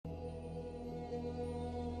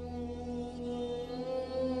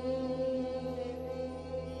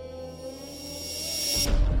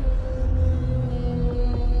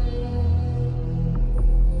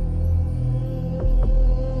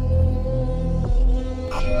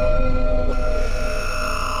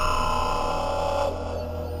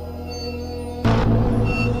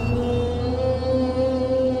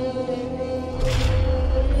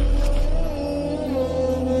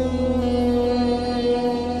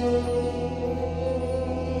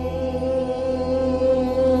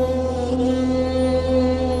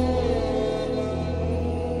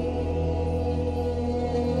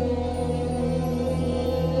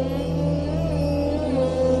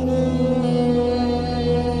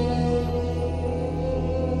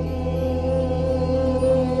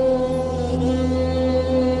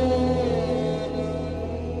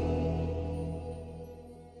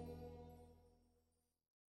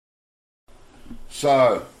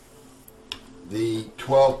So, the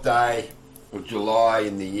 12th day of July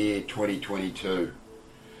in the year 2022.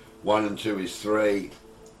 1 and 2 is 3.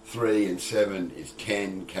 3 and 7 is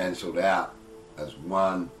 10, cancelled out as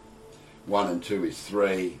 1. 1 and 2 is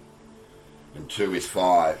 3. And 2 is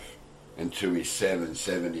 5. And 2 is 7.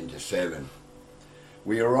 7 into 7.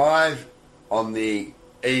 We arrive on the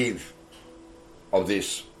eve of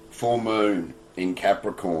this full moon in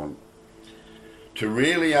Capricorn to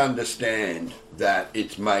really understand that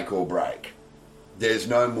it's make or break. There's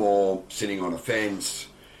no more sitting on a fence.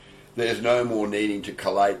 There's no more needing to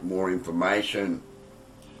collate more information.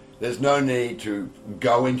 There's no need to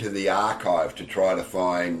go into the archive to try to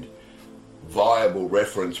find viable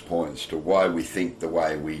reference points to why we think the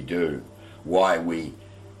way we do, why we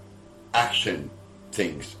action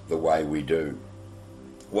things the way we do,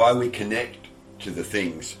 why we connect to the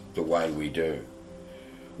things the way we do.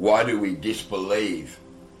 Why do we disbelieve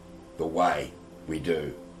the way we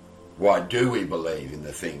do? Why do we believe in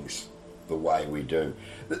the things the way we do?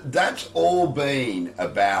 That's all been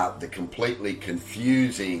about the completely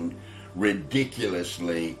confusing,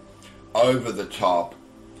 ridiculously over-the-top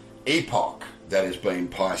epoch that has been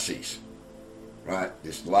Pisces, right?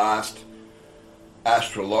 This last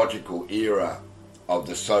astrological era of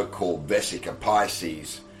the so-called Vesica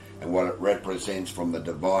Pisces and what it represents from the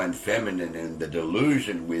divine feminine and the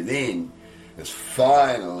delusion within is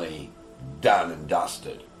finally done and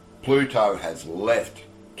dusted. Pluto has left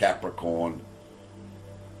Capricorn.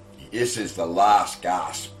 This is the last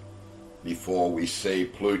gasp before we see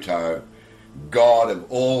Pluto, god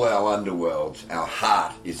of all our underworlds. Our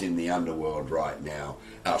heart is in the underworld right now.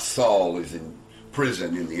 Our soul is in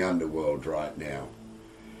prison in the underworld right now.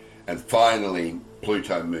 And finally,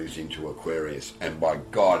 Pluto moves into Aquarius, and by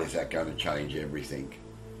God, is that going to change everything.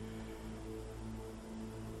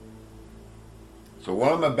 So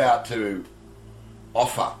what I'm about to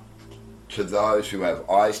offer to those who have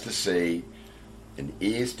eyes to see and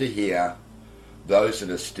ears to hear, those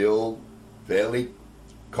that are still fairly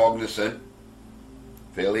cognizant,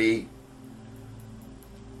 fairly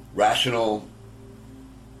rational,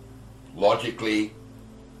 logically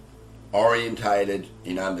orientated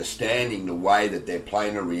in understanding the way that their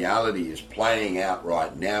planar reality is playing out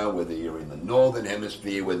right now, whether you're in the northern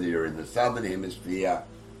hemisphere, whether you're in the southern hemisphere,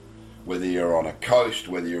 whether you're on a coast,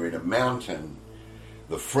 whether you're in a mountain,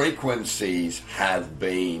 the frequencies have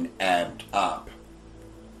been amped up.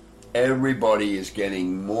 Everybody is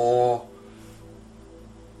getting more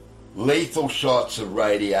lethal shots of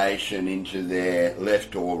radiation into their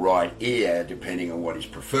left or right ear, depending on what is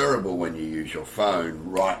preferable when you use your phone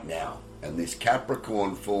right now. And this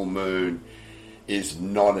Capricorn full moon is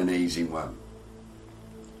not an easy one.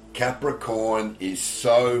 Capricorn is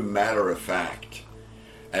so matter-of-fact,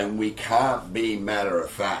 and we can't be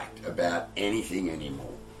matter-of-fact about anything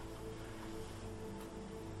anymore.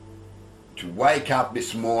 To wake up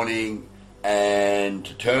this morning and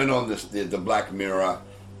to turn on the Black Mirror,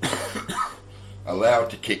 allow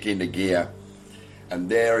it to kick into gear, and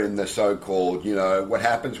there in the so-called, what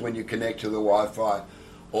happens when you connect to the Wi-Fi?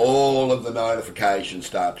 All of the notifications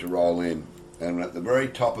start to roll in. And at the very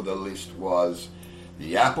top of the list was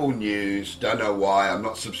the Apple News. Don't know why, I'm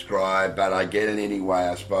not subscribed, but I get it anyway,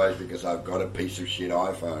 I suppose, because I've got a piece of shit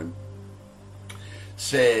iPhone.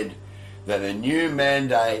 Said that a new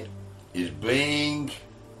mandate is being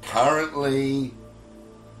currently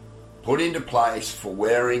put into place for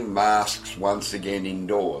wearing masks once again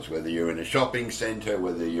indoors, whether you're in a shopping centre,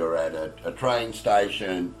 whether you're at a train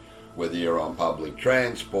station, whether you're on public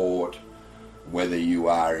transport, whether you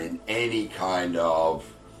are in any kind of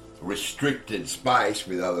restricted space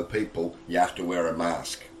with other people, you have to wear a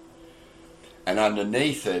mask. And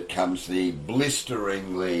underneath it comes the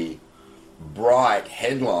blisteringly bright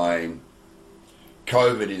headline,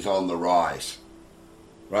 COVID is on the rise.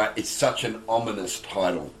 Right? It's such an ominous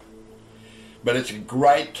title. But it's a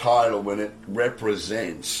great title when it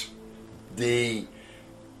represents the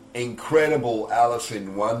incredible Alice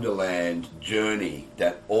in Wonderland journey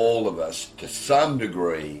that all of us, to some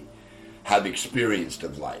degree, have experienced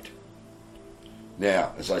of late.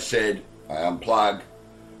 Now, as I said, I unplug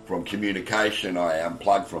from communication, I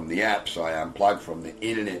unplug from the apps, I unplug from the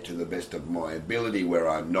internet to the best of my ability, where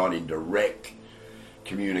I'm not in direct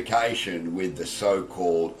communication with the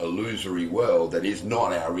so-called illusory world that is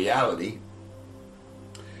not our reality,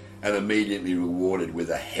 and immediately rewarded with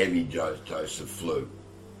a heavy dose of flu.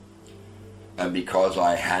 And because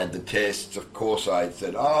I had the tests, of course I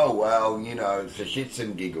said, oh, well, for shits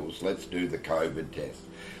and giggles, let's do the COVID test.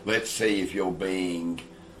 Let's see if you're being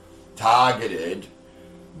targeted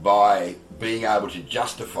by being able to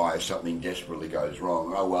justify if something desperately goes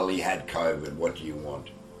wrong. Oh, well, he had COVID, what do you want?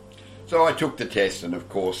 So I took the test, and of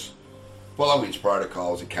course, following its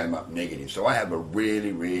protocols, it came up negative. So I have a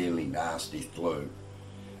really, really nasty flu,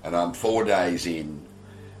 and I'm 4 days in,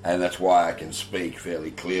 and that's why I can speak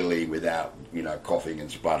fairly clearly without, coughing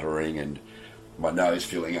and spluttering and my nose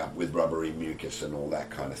filling up with rubbery mucus and all that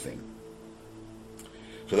kind of thing.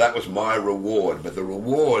 So that was my reward, but the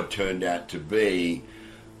reward turned out to be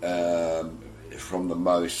from the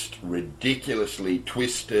most ridiculously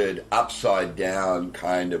twisted, upside down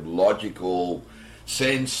kind of logical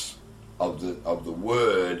sense of the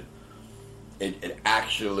word. It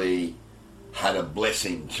actually had a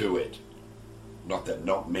blessing to it. Not that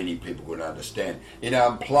not many people would understand. It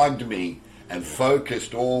unplugged me and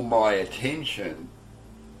focused all my attention,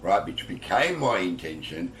 right, which became my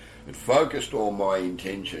intention, and focused all my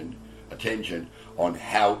attention on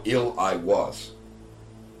how ill I was.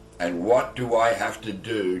 And what do I have to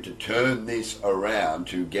do to turn this around,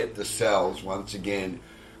 to get the cells once again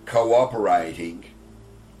cooperating?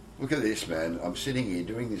 Look at this, man. I'm sitting here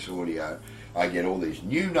doing this audio. I get all these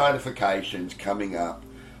new notifications coming up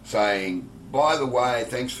saying, by the way,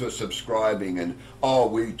 thanks for subscribing, and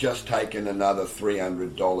we've just taken another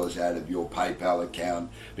 $300 out of your PayPal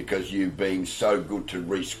account because you've been so good to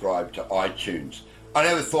rescribe to iTunes. I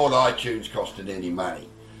never thought iTunes costed any money.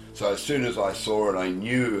 So as soon as I saw it, I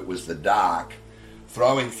knew it was the dark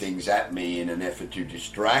throwing things at me in an effort to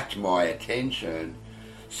distract my attention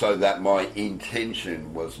so that my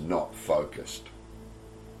intention was not focused.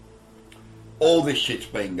 All this shit's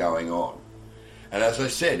been going on. And as I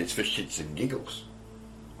said, it's for shits and giggles,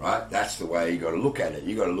 right? That's the way you got to look at it.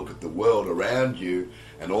 You got to look at the world around you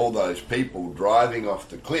and all those people driving off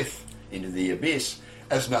the cliff into the abyss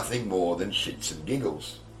as nothing more than shits and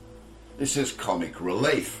giggles. This is comic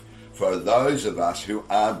relief for those of us who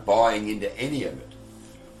aren't buying into any of it.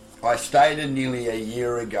 I stated nearly a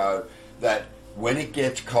year ago that when it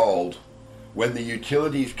gets cold, when the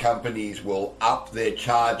utilities companies will up their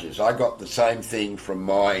charges, I got the same thing from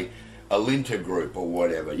my Alinta group or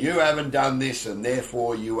whatever. You haven't done this and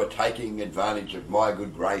therefore you are taking advantage of my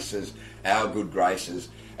good graces, our good graces,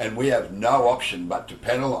 and we have no option but to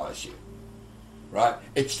penalise you. Right?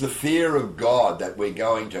 It's the fear of God that we're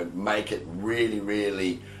going to make it really,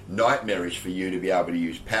 really nightmarish for you to be able to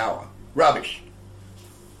use power. Rubbish.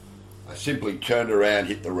 I simply turned around,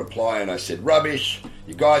 hit the reply, and I said, rubbish,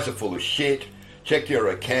 you guys are full of shit, check your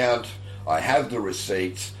account, I have the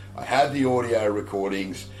receipts, I have the audio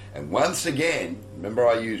recordings, and once again, remember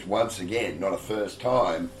I used once again, not a first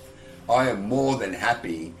time, I am more than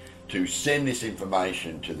happy to send this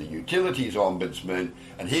information to the Utilities Ombudsman,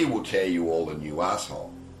 and he will tear you all a new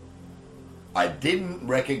asshole. I didn't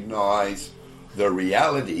recognise the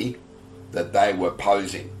reality that they were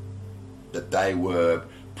posing, that they were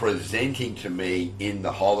presenting to me in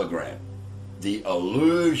the hologram, the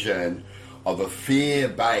illusion of a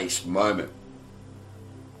fear-based moment.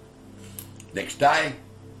 Next day,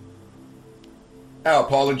 our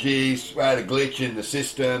apologies, we had a glitch in the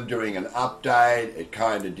system during an update. It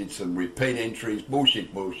kind of did some repeat entries.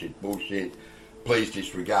 Bullshit, bullshit, bullshit. Please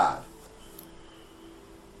disregard.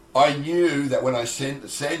 I knew that when I sent the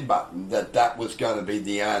send button that was going to be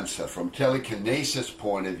the answer from telekinesis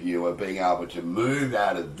point of view of being able to move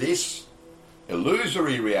out of this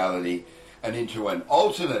illusory reality and into an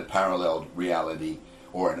alternate parallel reality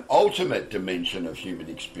or an ultimate dimension of human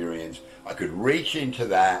experience. I could reach into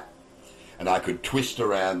that and I could twist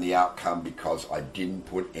around the outcome because I didn't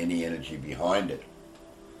put any energy behind it.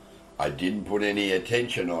 I didn't put any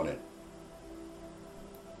attention on it.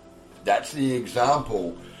 That's the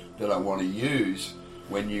example that I want to use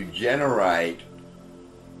when you generate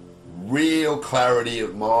real clarity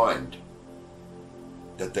of mind.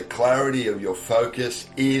 That the clarity of your focus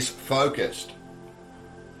is focused.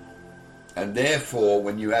 And therefore,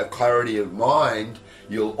 when you have clarity of mind,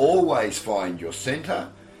 you'll always find your center.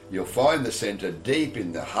 You'll find the center deep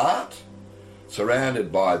in the heart,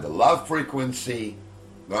 surrounded by the love frequency,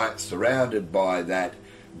 right? Surrounded by that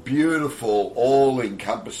beautiful,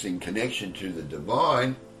 all-encompassing connection to the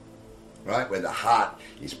divine, right? Where the heart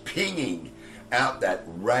is pinging out that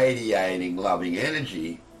radiating, loving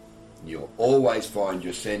energy. You'll always find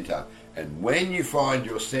your center. And when you find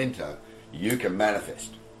your center, you can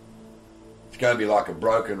manifest. It's going to be like a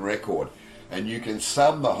broken record. And you can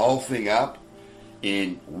sum the whole thing up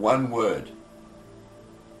in one word: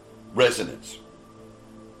 resonance.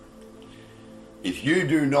 If you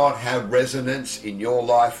do not have resonance in your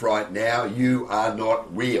life right now, you are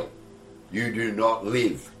not real. You do not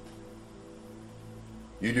live.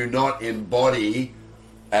 You do not embody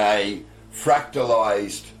a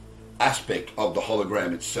fractalized aspect of the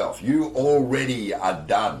hologram itself. You already are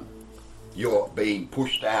done. You're being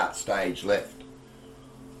pushed out stage left.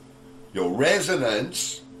 Your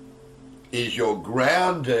resonance is your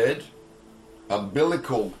grounded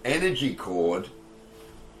umbilical energy cord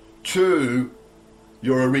to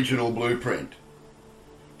your original blueprint,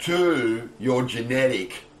 to your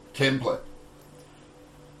genetic template,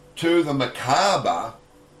 to the macabre,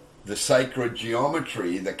 the sacred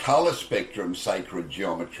geometry, the colour spectrum sacred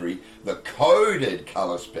geometry, the coded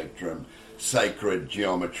colour spectrum sacred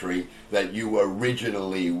geometry that you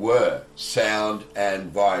originally were, sound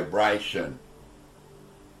and vibration.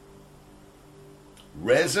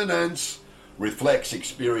 Resonance reflects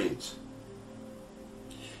experience.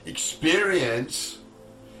 Experience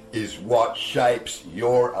is what shapes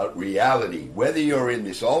your reality. Whether you're in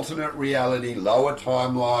this alternate reality, lower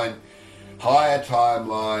timeline, higher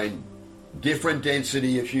timeline, different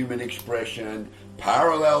density of human expression,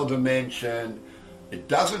 parallel dimension, it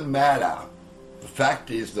doesn't matter. The fact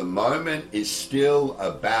is the moment is still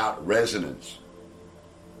about resonance.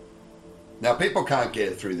 Now people can't get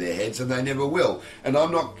it through their heads and they never will. And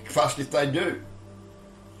I'm not fussed if they do.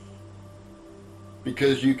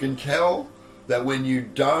 Because you can tell that when you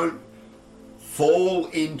don't fall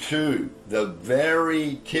into the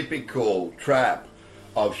very typical trap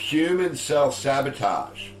of human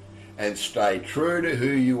self-sabotage and stay true to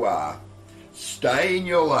who you are, stay in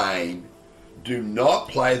your lane, do not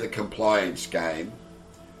play the compliance game,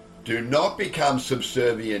 do not become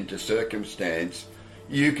subservient to circumstance,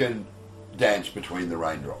 you can dance between the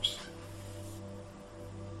raindrops.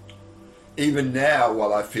 Even now,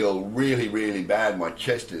 while I feel really, really bad, my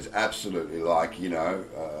chest is absolutely like,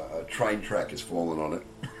 a train track has fallen on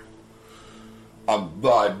it. I'm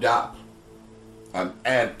vibed up. I'm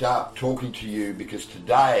amped up talking to you because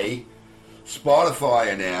today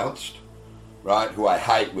Spotify announced, right, who I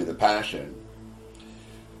hate with a passion,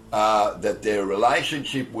 that their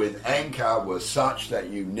relationship with Anchor was such that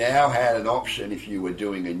you now had an option if you were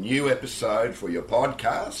doing a new episode for your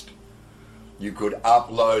podcast, you could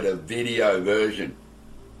upload a video version.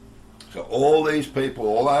 So all these people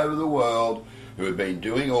all over the world who have been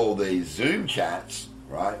doing all these Zoom chats,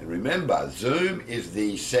 right? And remember, Zoom is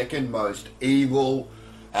the second most evil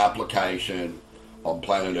application on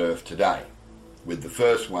planet Earth today, with the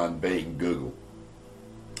first one being Google.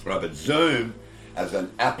 Right, but Zoom as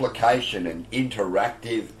an application, an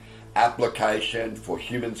interactive application for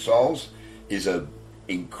human souls, is an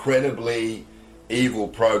incredibly evil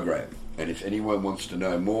program. And if anyone wants to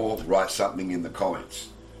know more, write something in the comments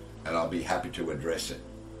and I'll be happy to address it.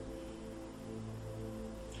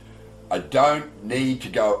 I don't need to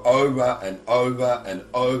go over and over and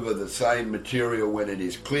over the same material when it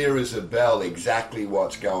is clear as a bell exactly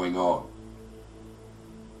what's going on.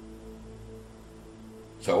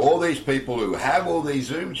 So all these people who have all these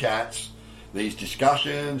Zoom chats, these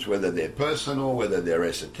discussions, whether they're personal, whether they're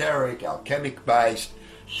esoteric, alchemic based,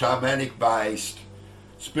 shamanic based,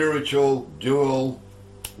 spiritual, dual,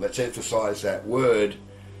 let's emphasize that word,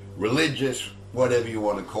 religious, whatever you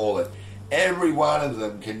want to call it, every one of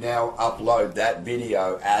them can now upload that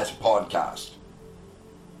video as a podcast.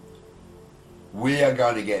 We are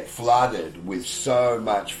going to get flooded with so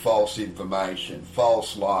much false information,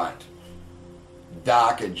 false light,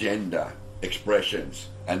 dark agenda expressions,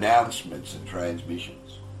 announcements and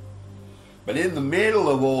transmissions. But in the middle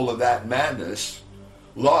of all of that madness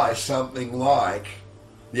lies something like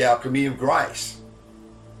the alchemy of grace.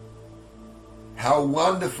 How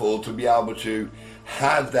wonderful to be able to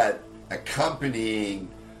have that accompanying,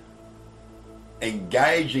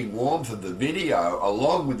 engaging warmth of the video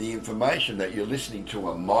along with the information that you're listening to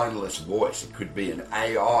a mindless voice. It could be an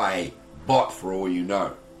AI bot for all you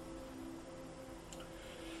know.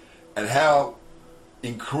 And how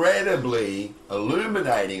incredibly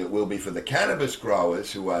illuminating it will be for the cannabis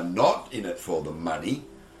growers who are not in it for the money,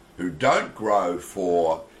 who don't grow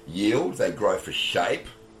for yield, they grow for shape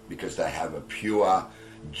because they have a pure,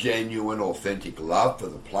 genuine, authentic love for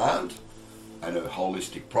the plant and her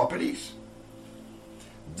holistic properties.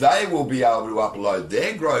 They will be able to upload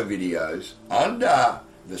their grow videos under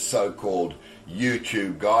the so-called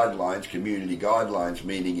YouTube guidelines, community guidelines,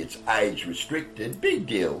 meaning it's age restricted. Big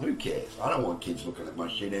deal, who cares? I don't want kids looking at my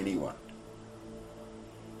shit anyway.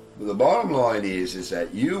 But the bottom line is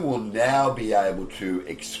that you will now be able to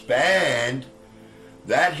expand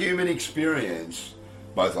that human experience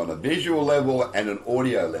both on a visual level and an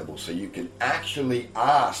audio level, so you can actually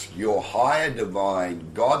ask your higher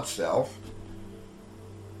divine God self,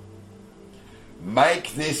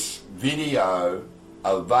 make this video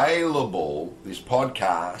available, this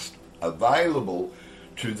podcast available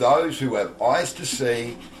to those who have eyes to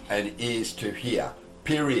see and ears to hear,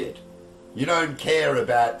 period. You don't care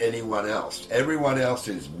about anyone else. Everyone else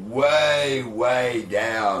is way, way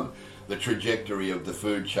down the trajectory of the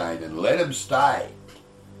food chain, and let them stay.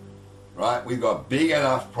 Right? We've got big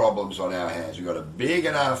enough problems on our hands. We've got a big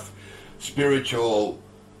enough spiritual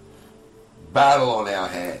battle on our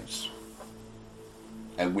hands.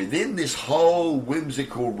 And within this whole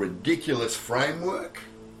whimsical, ridiculous framework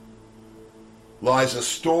lies a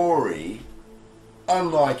story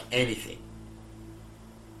unlike anything.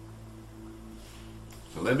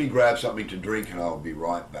 So let me grab something to drink and I'll be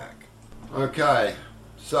right back. Okay,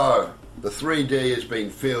 so the 3D has been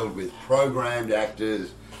filled with programmed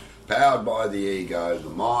actors, powered by the ego, the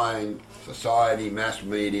mind, society, mass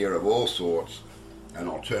media of all sorts, and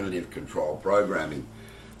alternative control programming.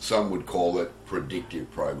 Some would call it predictive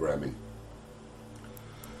programming.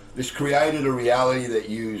 This created a reality that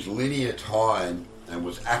used linear time and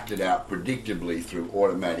was acted out predictably through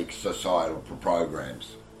automatic societal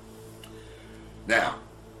programs. Now,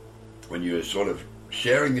 when you're sort of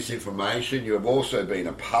sharing this information, you have also been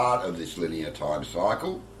a part of this linear time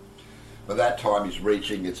cycle, but that time is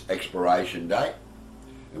reaching its expiration date,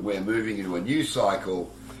 and we're moving into a new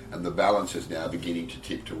cycle, and the balance is now beginning to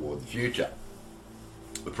tip toward the future.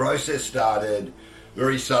 The process started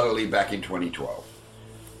very subtly back in 2012.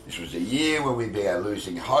 This was a year when we began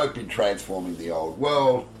losing hope in transforming the old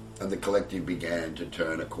world, and the collective began to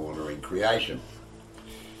turn a corner in creation.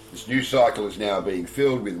 This new cycle is now being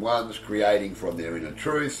filled with ones creating from their inner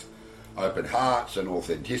truth, open hearts and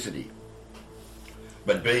authenticity,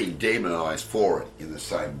 but being demonized for it in the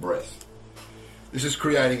same breath. This is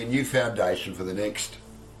creating a new foundation for the next,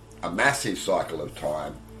 a massive cycle of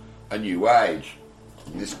time, a new age,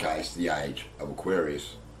 in this case the age of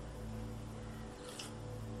Aquarius.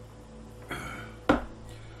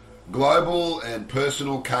 Global and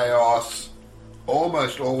personal chaos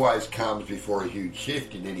almost always comes before a huge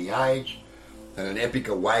shift in any age and an epic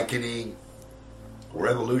awakening or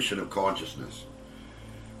evolution of consciousness.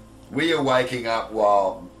 We are waking up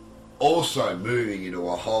while also moving into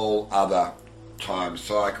a whole other time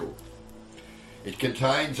cycle. It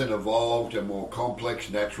contains an evolved and more complex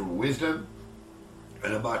natural wisdom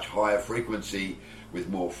and a much higher frequency with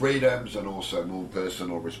more freedoms and also more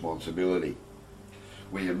personal responsibility.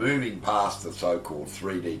 We are moving past the so-called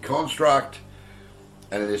 3D construct,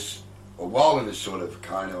 and it is, or while it has sort of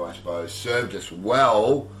kind of, I suppose, served us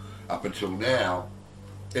well up until now,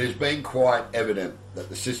 it has been quite evident that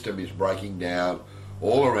the system is breaking down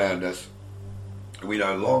all around us, and we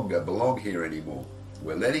no longer belong here anymore.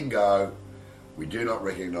 We're letting go. We do not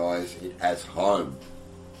recognise it as home.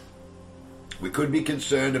 We could be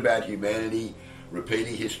concerned about humanity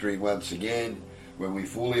repeating history once again when we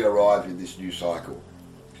fully arrive in this new cycle.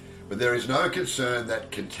 But there is no concern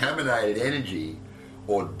that contaminated energy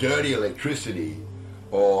or dirty electricity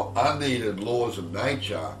or unneeded laws of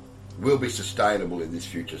nature will be sustainable in this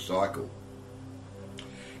future cycle.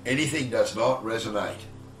 Anything does not resonate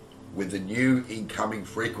with the new incoming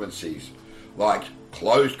frequencies like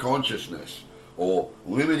closed consciousness or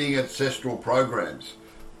limiting ancestral programs,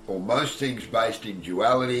 or most things based in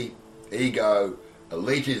duality, ego,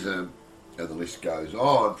 elitism, and the list goes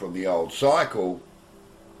on from the old cycle.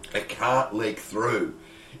 It can't leak through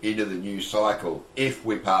into the new cycle if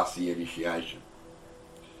we pass the initiation.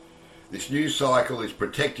 This new cycle is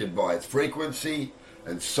protected by its frequency,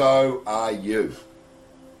 and so are you.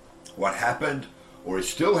 What happened or is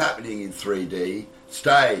still happening in 3D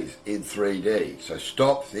stays in 3D. So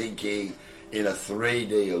stop thinking in a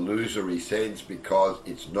 3D illusory sense, because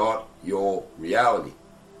it's not your reality.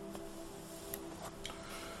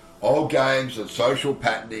 Old games and social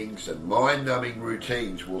patternings and mind-numbing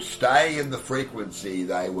routines will stay in the frequency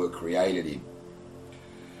they were created in.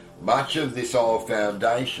 Much of this old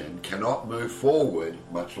foundation cannot move forward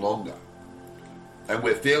much longer, and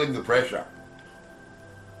we're feeling the pressure.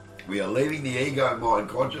 We are leaving the ego mind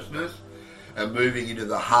consciousness and moving into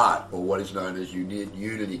the heart, or what is known as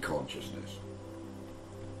unity consciousness.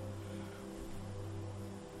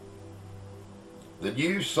 The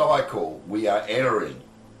new cycle we are entering,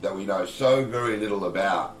 that we know so very little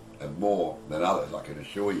about, and more than others, I can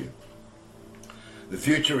assure you. The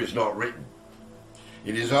future is not written.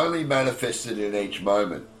 It is only manifested in each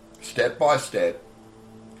moment, step by step.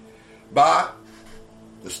 But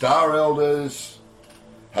the Star Elders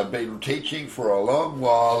have been teaching for a long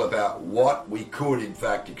while about what we could in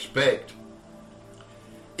fact expect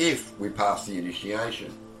if we pass the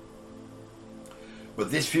initiation. But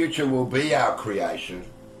this future will be our creation,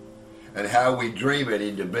 and how we dream it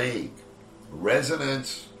into being.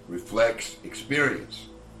 Resonance reflects experience.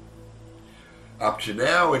 Up to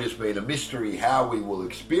now, it has been a mystery how we will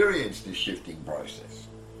experience this shifting process.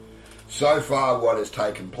 So far, what has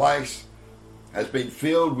taken place has been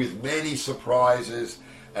filled with many surprises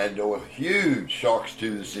and huge shocks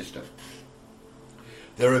to the system.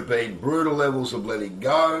 There have been brutal levels of letting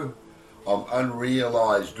go, of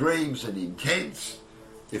unrealised dreams and intents.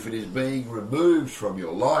 If it is being removed from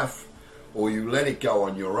your life, or you let it go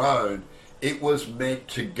on your own, it was meant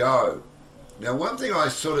to go. Now, one thing I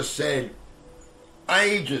sort of said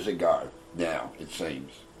ages ago now, it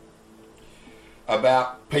seems,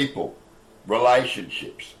 about people,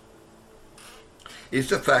 relationships, is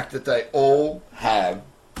the fact that they all have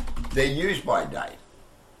their use-by date.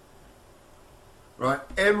 Right?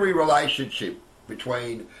 Every relationship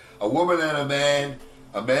between a woman and a man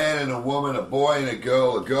and a woman, a boy and a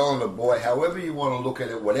girl and a boy, however you want to look at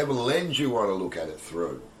it, whatever lens you want to look at it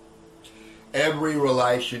through, every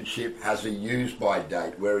relationship has a use-by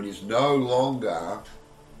date where it is no longer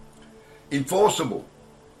enforceable,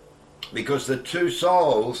 because the two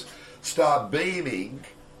souls start beaming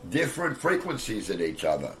different frequencies at each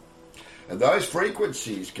other. And those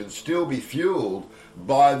frequencies can still be fueled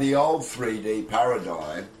by the old 3D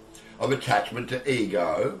paradigm of attachment to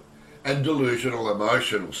ego and delusional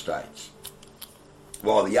emotional states,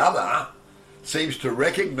 while the other seems to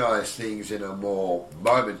recognize things in a more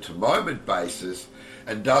moment-to-moment basis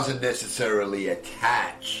and doesn't necessarily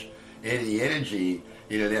attach any energy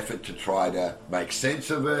in an effort to try to make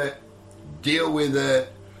sense of it, deal with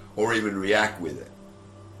it, or even react with it.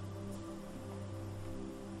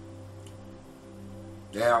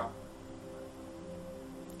 Now,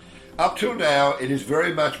 up till now, it has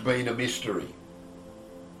very much been a mystery.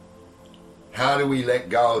 How do we let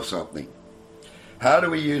go of something? How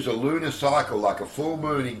do we use a lunar cycle like a full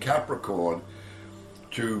moon in Capricorn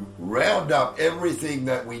to round up everything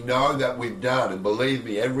that we know that we've done? And believe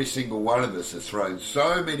me, every single one of us has thrown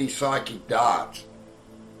so many psychic darts.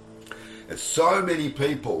 And so many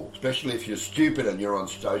people, especially if you're stupid and you're on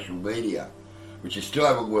social media, which you still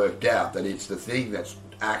haven't worked out that it's the thing that's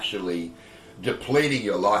actually depleting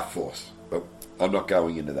your life force. But I'm not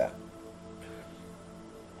going into that.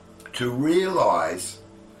 To realise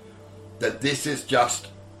that this is just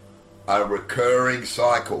a recurring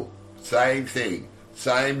cycle. Same thing,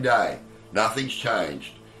 same day. Nothing's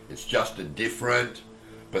changed. It's just a different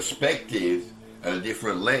perspective and a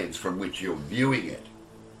different lens from which you're viewing it.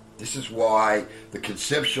 This is why the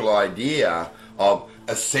conceptual idea of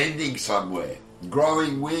ascending somewhere,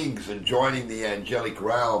 growing wings and joining the angelic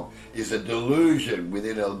realm is a delusion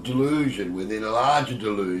within a delusion within a larger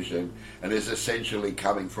delusion, and is essentially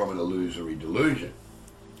coming from an illusory delusion.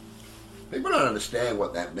 People don't understand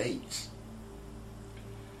what that means.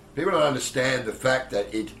 People don't understand the fact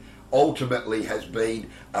that it ultimately has been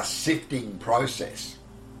a sifting process.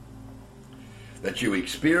 That you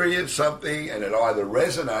experience something and it either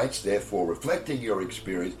resonates, therefore reflecting your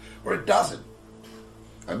experience, or it doesn't.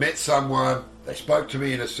 I met someone, they spoke to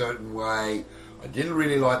me in a certain way, I didn't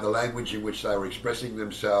really like the language in which they were expressing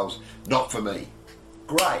themselves, not for me.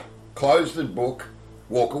 Great, close the book,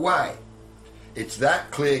 walk away. It's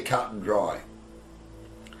that clear, cut and dry.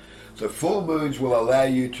 So full moons will allow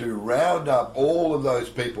you to round up all of those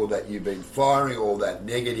people that you've been firing all that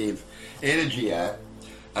negative energy at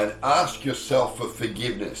and ask yourself for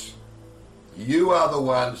forgiveness. You are the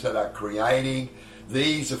ones that are creating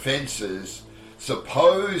these offences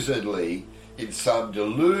supposedly in some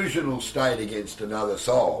delusional state against another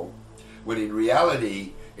soul, when in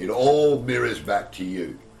reality it all mirrors back to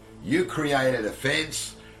you. You create an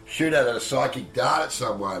offence, shoot at a psychic dart at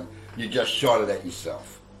someone, you just shot it at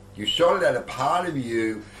yourself. You shot it at a part of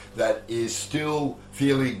you that is still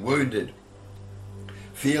feeling wounded,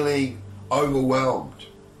 feeling overwhelmed,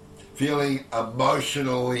 feeling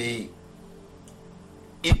emotionally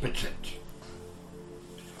impotent.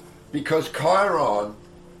 Because Chiron,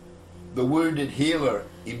 the wounded healer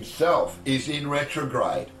himself, is in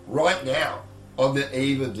retrograde right now on the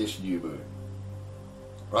eve of this new moon.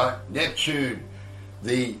 Right? Neptune,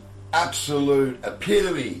 the absolute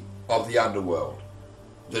epitome of the underworld,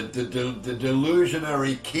 the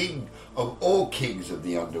delusionary king of all kings of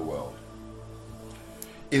the underworld,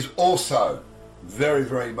 is also very,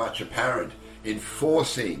 very much apparent in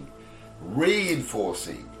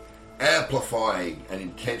reinforcing, amplifying and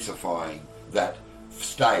intensifying that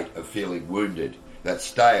state of feeling wounded, that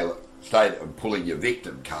state of pulling your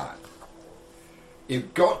victim card.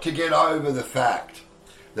 You've got to get over the fact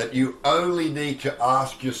that you only need to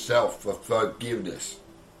ask yourself for forgiveness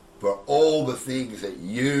for all the things that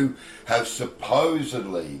you have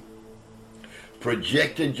supposedly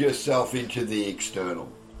projected yourself into the external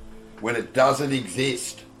when it doesn't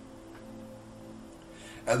exist.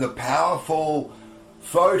 and the powerful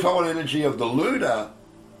photon energy of the lunar,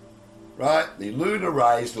 right? The lunar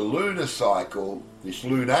rays, the lunar cycle, this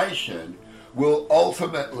lunation will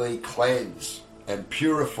ultimately cleanse and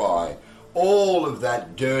purify all of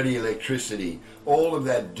that dirty electricity, all of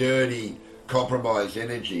that dirty compromised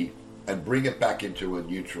energy, and bring it back into a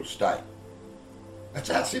neutral state. That's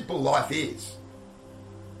how simple life is,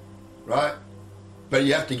 right? But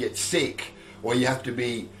you have to get sick, or you have to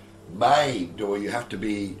be maimed, or you have to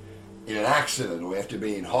be in an accident, or you have to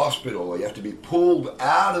be in hospital, or you have to be pulled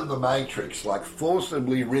out of the matrix, like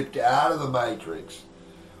forcibly ripped out of the matrix,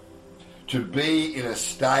 to be in a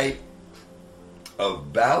state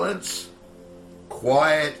of balance,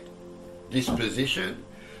 quiet disposition,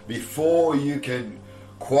 before you can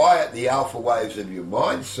quiet the alpha waves of your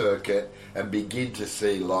mind circuit and begin to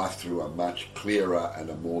see life through a much clearer and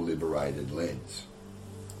a more liberated lens.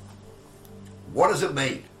 What does it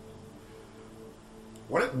mean?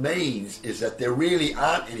 What it means is that there really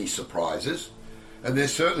aren't any surprises, and there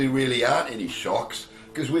certainly really aren't any shocks,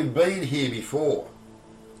 because we've been here before.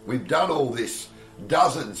 We've done all this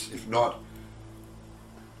dozens, if not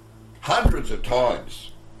hundreds of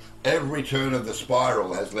times. Every turn of the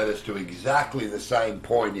spiral has led us to exactly the same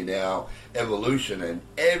point in our evolution, and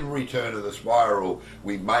every turn of the spiral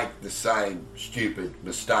we make the same stupid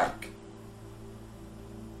mistake.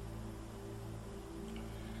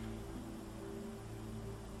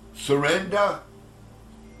 Surrender,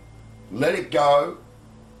 let it go,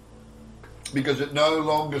 because it no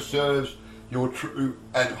longer serves your true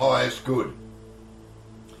and highest good.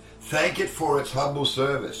 Thank it for its humble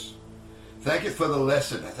service. Thank it for the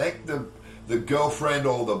lesson. Thank the girlfriend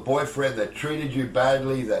or the boyfriend that treated you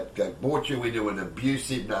badly, that brought you into an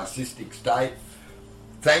abusive, narcissistic state.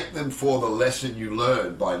 Thank them for the lesson you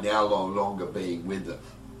learned by now no longer being with them.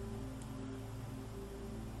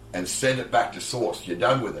 And send it back to source. You're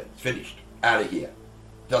done with it. It's finished. Out of here.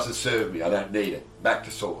 Doesn't serve me. I don't need it. Back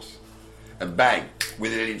to source. And bang,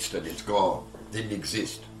 within an instant, it's gone. Didn't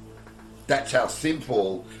exist. That's how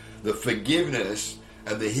simple the forgiveness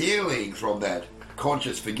and the healing from that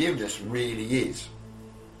conscious forgiveness really is.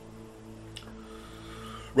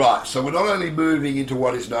 Right, so we're not only moving into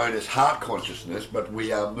what is known as heart consciousness, but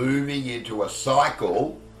we are moving into a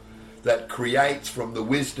cycle that creates from the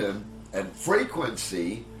wisdom and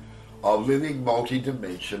frequency of living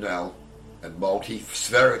multidimensional and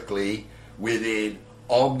multispherically within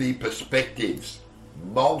omni-perspectives,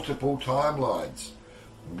 multiple timelines,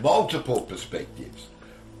 multiple perspectives,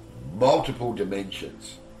 multiple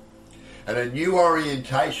dimensions, and a new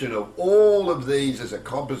orientation of all of these as a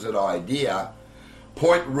composite idea,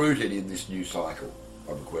 point-rooted in this new cycle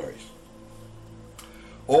of Aquarius.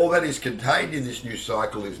 All that is contained in this new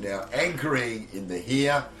cycle is now anchoring in the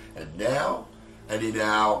here and now, and in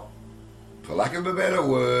our, for lack of a better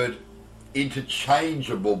word,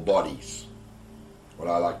 interchangeable bodies, what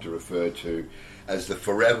I like to refer to as the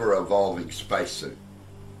forever evolving spacesuit.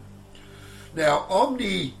 Now,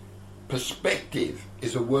 omni-perspective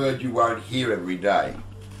is a word you won't hear every day.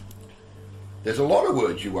 There's a lot of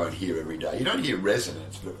words you won't hear every day. You don't hear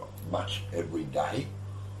resonance much every day.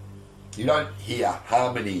 You don't hear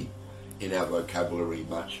harmony in our vocabulary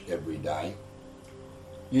much every day.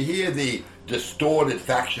 You hear the distorted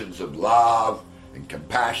factions of love and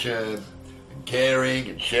compassion and caring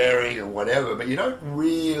and sharing and whatever, but you don't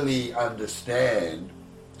really understand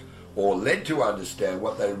or led to understand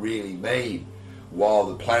what they really mean while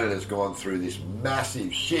the planet has gone through this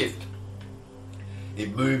massive shift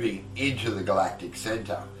in moving into the galactic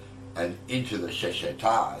center and into the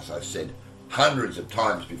Shesheta, as I've said hundreds of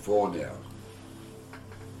times before now.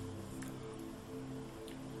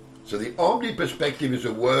 So the omni-perspective is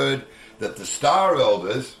a word that the star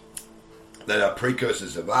elders, that are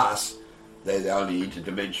precursors of us, they're the only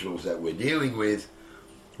interdimensionals that we're dealing with,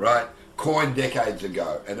 right, coined decades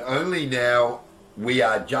ago. And only now we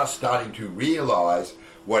are just starting to realize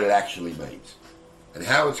what it actually means and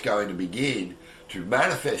how it's going to begin to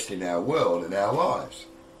manifest in our world and our lives.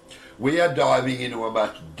 We are diving into a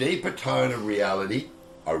much deeper tone of reality,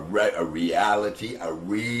 a real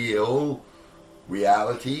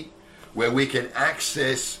reality, where we can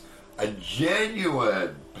access a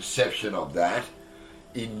genuine perception of that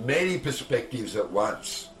in many perspectives at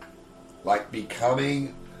once, like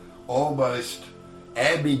becoming almost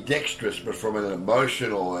ambidextrous, but from an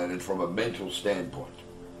emotional and from a mental standpoint.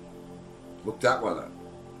 Look that one up.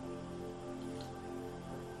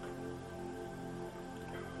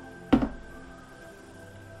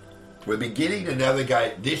 We're beginning to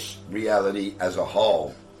navigate this reality as a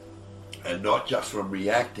whole, and not just from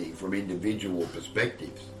reacting from individual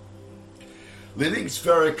perspectives. Living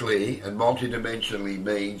spherically and multidimensionally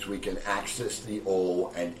means we can access the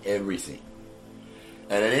all and everything.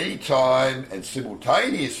 And at any time and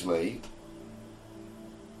simultaneously,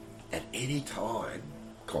 at any time,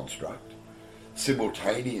 construct,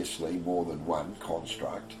 simultaneously more than one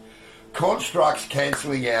construct, constructs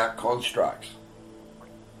cancelling out constructs.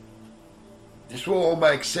 This will all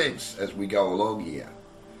make sense as we go along here.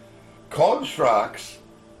 Constructs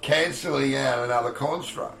cancelling out another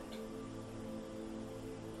construct.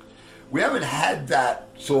 We haven't had that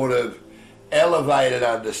sort of elevated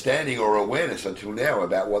understanding or awareness until now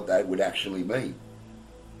about what that would actually mean.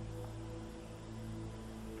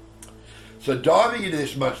 So diving into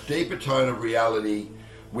this much deeper tone of reality,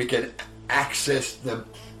 we can access them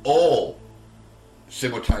all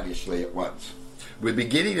simultaneously at once. We're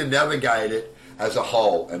beginning to navigate it as a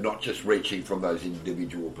whole and not just reaching from those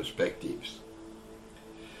individual perspectives.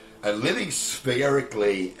 And living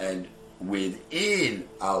spherically and within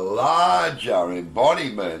a larger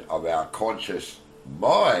embodiment of our conscious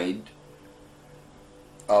mind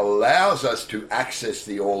allows us to access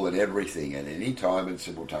the all and everything at any time and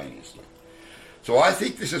simultaneously. So I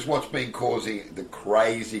think this is what's been causing the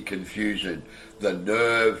crazy confusion, the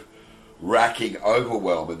nerve-wracking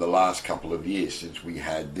overwhelm in the last couple of years since we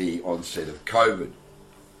had the onset of COVID.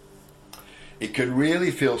 It can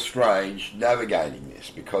really feel strange navigating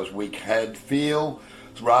this because we can feel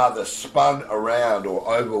rather spun around or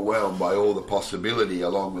overwhelmed by all the possibility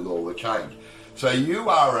along with all the change. So you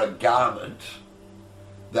are a garment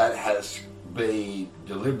that has been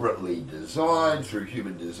deliberately designed through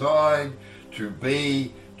human design to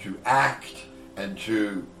be, to act, and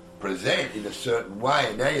to present in a certain way,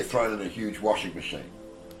 and now you're thrown in a huge washing machine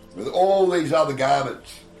with all these other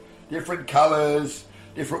garments, different colours,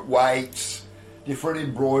 different weights, different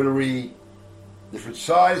embroidery, different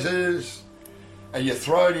sizes, and you're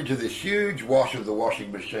thrown into this huge wash of the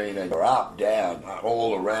washing machine, and you're up, down,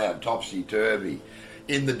 all around, topsy-turvy,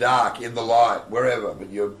 in the dark, in the light, wherever, but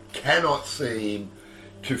you cannot seem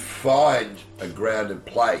to find a grounded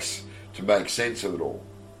place to make sense of it all.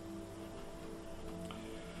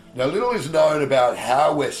 Now, little is known about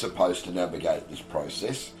how we're supposed to navigate this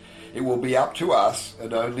process. It will be up to us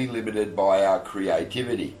and only limited by our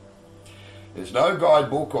creativity. There's no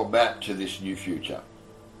guidebook or map to this new future.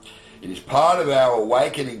 It is part of our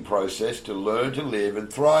awakening process to learn to live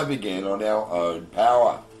and thrive again on our own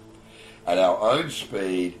power, at our own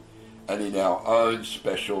speed, and in our own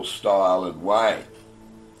special style and way.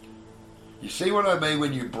 You see what I mean?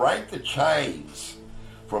 When you break the chains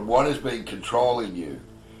from what has been controlling you,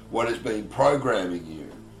 what has been programming you,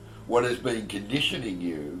 what has been conditioning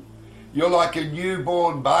you, you're like a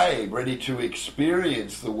newborn babe ready to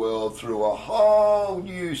experience the world through a whole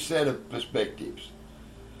new set of perspectives.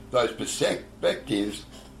 Those perspectives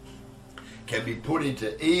can be put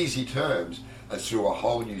into easy terms as through a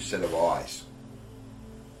whole new set of eyes.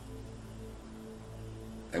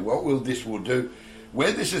 And what this will do,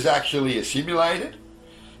 when this is actually assimilated,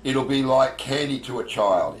 it'll be like candy to a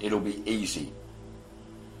child. It'll be easy.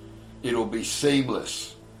 It'll be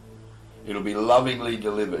seamless. It'll be lovingly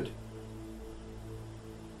delivered.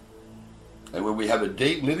 And when we have a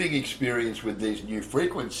deep living experience with these new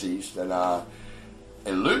frequencies that are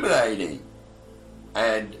illuminating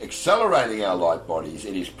and accelerating our light bodies,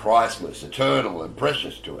 it is priceless, eternal, and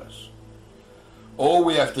precious to us. All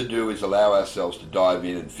we have to do is allow ourselves to dive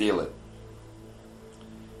in and feel it.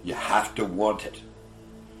 You have to want it.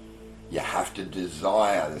 You have to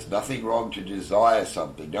desire. There's nothing wrong to desire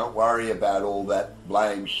something. Don't worry about all that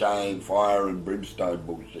blame, shame, fire and brimstone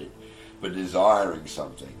bullshit for desiring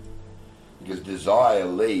something. Because desire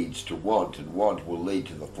leads to want, and want will lead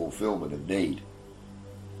to the fulfillment of need.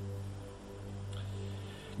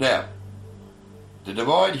 Now, the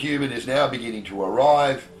divine human is now beginning to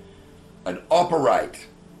arrive and operate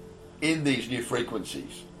in these new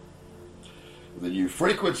frequencies. The new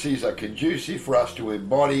frequencies are conducive for us to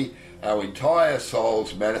embody our entire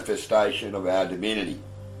soul's manifestation of our divinity.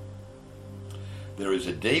 There is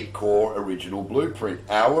a deep core original blueprint.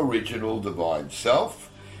 Our original divine self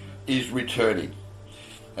is returning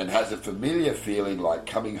and has a familiar feeling like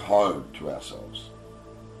coming home to ourselves.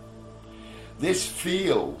 This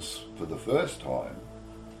feels, for the first time,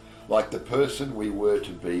 like the person we were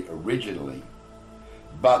to be originally,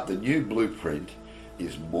 but the new blueprint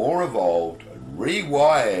is more evolved and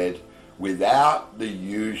rewired without the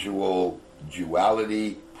usual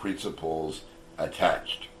duality principles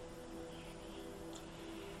attached.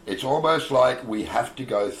 It's almost like we have to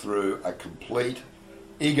go through a complete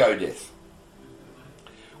ego death.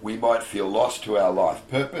 We might feel lost to our life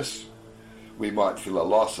purpose, we might feel a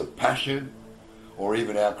loss of passion, or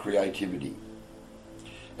even our creativity.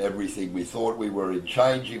 Everything we thought we were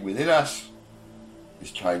changing within us is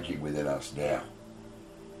changing within us now.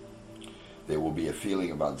 There will be a feeling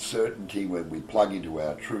of uncertainty when we plug into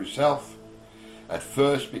our true self, at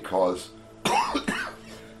first because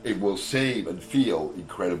it will seem and feel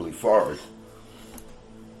incredibly foreign.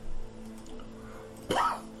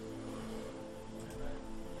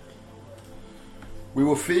 We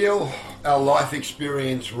will feel our life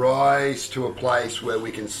experience rise to a place where we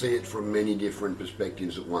can see it from many different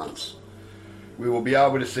perspectives at once. We will be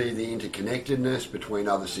able to see the interconnectedness between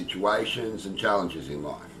other situations and challenges in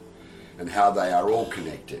life, and how they are all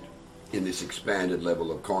connected in this expanded level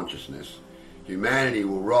of consciousness. Humanity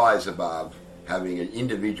will rise above having an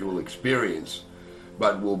individual experience,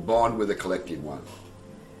 but will bond with a collective one.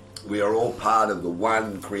 We are all part of the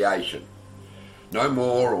one creation, no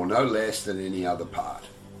more or no less than any other part.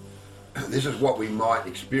 This is what we might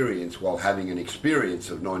experience while having an experience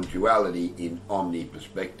of non-duality in omni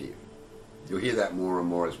perspective. You'll hear that more and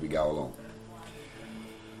more as we go along.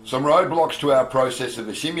 Some roadblocks to our process of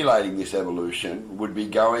assimilating this evolution would be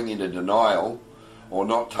going into denial or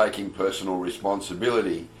not taking personal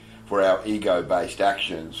responsibility for our ego-based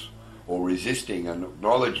actions, or resisting and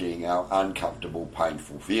acknowledging our uncomfortable,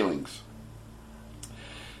 painful feelings.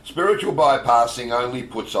 Spiritual bypassing only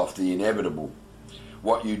puts off the inevitable.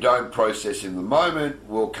 What you don't process in the moment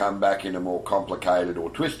will come back in a more complicated or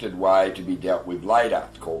twisted way to be dealt with later.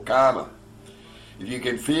 It's called karma. If you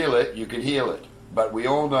can feel it, you can heal it. But we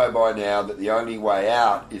all know by now that the only way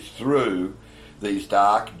out is through these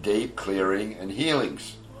dark, deep clearing and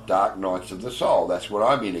healings. Dark nights of the soul. That's what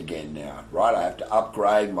I'm in again now, right? I have to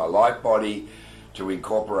upgrade my light body to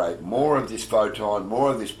incorporate more of this photon,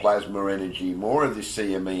 more of this plasma energy, more of this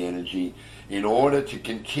CME energy, in order to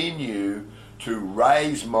continue to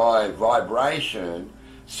raise my vibration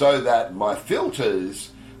so that my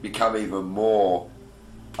filters become even more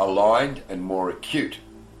aligned and more acute.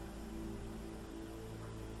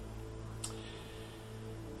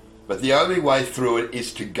 But the only way through it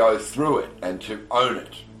is to go through it and to own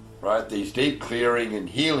it, right? These deep clearing and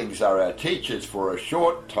healings are our teachers for a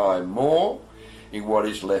short time more in what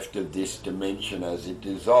is left of this dimension as it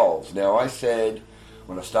dissolves. Now, I said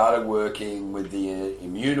when I started working with the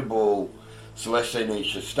immutable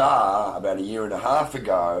Celestenisha star about 1.5 years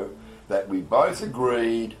ago that we both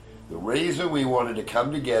agreed the reason we wanted to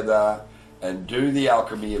come together and do the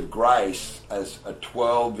Alchemy of Grace as a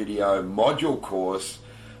 12-video module course,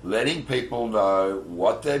 letting people know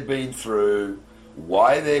what they've been through,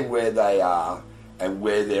 why they're where they are, and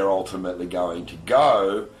where they're ultimately going to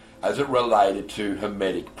go as it related to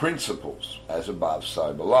Hermetic principles, as above,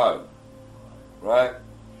 so below, right?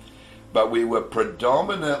 But we were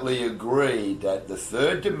predominantly agreed that the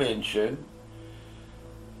third dimension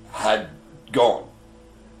had gone,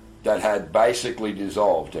 that had basically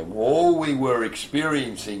dissolved, and all we were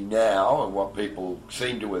experiencing now, and what people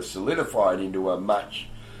seem to have solidified into a much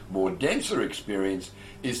more denser experience,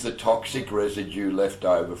 is the toxic residue left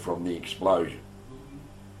over from the explosion.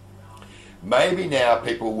 Maybe now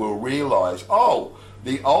people will realize, oh,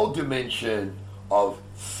 the old dimension of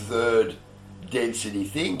third density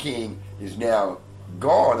thinking is now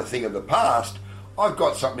gone, a thing of the past. I've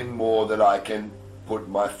got something more that I can put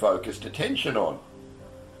my focused attention on.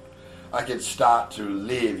 I can start to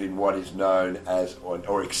live in what is known as,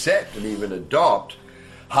 or accept and even adopt,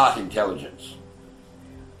 heart intelligence.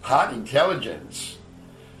 Heart intelligence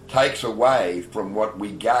takes away from what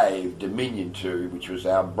we gave dominion to, which was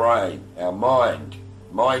our brain, our mind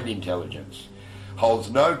intelligence. Holds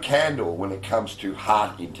no candle when it comes to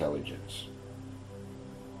heart intelligence.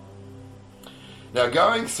 Now,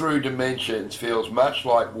 going through dimensions feels much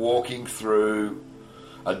like walking through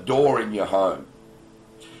a door in your home.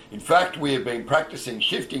 In fact, we have been practicing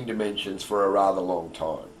shifting dimensions for a rather long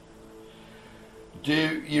time.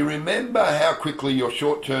 Do you remember how quickly your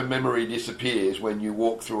short-term memory disappears when you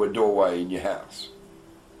walk through a doorway in your house?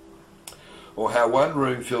 Or how one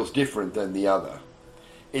room feels different than the other?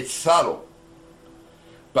 It's subtle.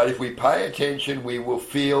 But if we pay attention, we will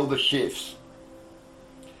feel the shifts.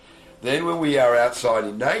 Then when we are outside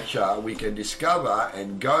in nature, we can discover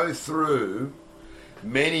and go through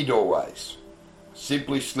many doorways.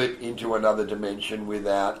 Simply slip into another dimension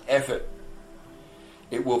without effort.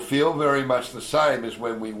 It will feel very much the same as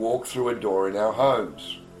when we walk through a door in our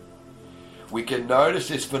homes. We can notice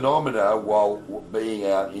this phenomena while being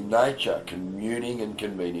out in nature, communing and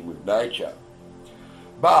convening with nature.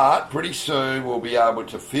 But pretty soon we'll be able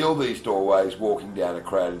to feel these doorways walking down a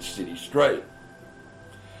crowded city street.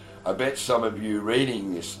 I bet some of you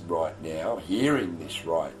reading this right now, hearing this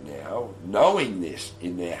right now, knowing this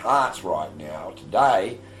in their hearts right now,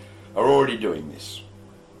 today, are already doing this.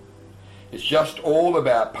 It's just all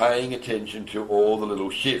about paying attention to all the little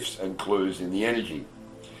shifts and clues in the energy.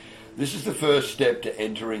 This is the first step to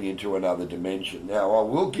entering into another dimension. Now, I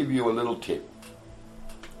will give you a little tip.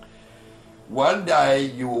 One day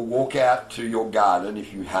you will walk out to your garden,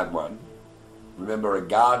 if you have one. Remember, a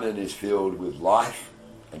garden is filled with life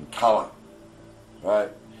and colour, right?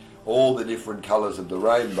 All the different colours of the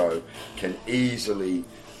rainbow can easily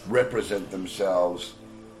represent themselves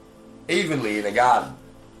evenly in a garden.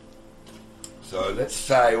 So let's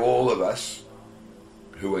say all of us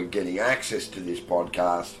who are getting access to this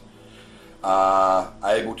podcast are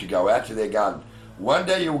able to go out to their garden. One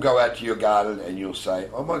day you'll go out to your garden and you'll say,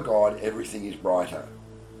 oh my God, everything is brighter.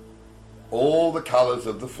 All the colours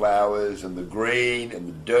of the flowers and the green and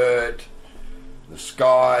the dirt, the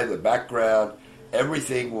sky, the background,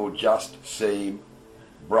 everything will just seem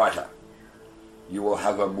brighter. You will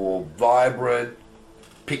have a more vibrant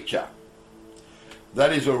picture.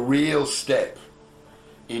 That is a real step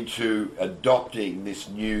into adopting this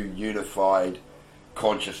new unified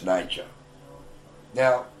conscious nature.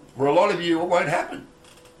 Now, for a lot of you, it won't happen.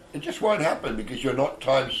 It just won't happen because you're not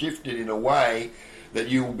time shifted in a way that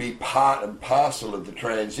you will be part and parcel of the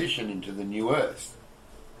transition into the new earth.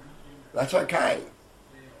 That's okay,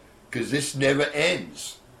 because this never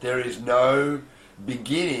ends. There is no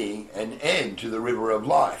beginning and end to the river of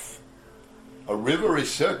life. A river is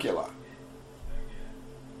circular.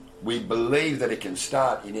 We believe that it can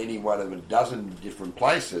start in any one of a dozen different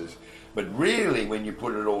places, but really when you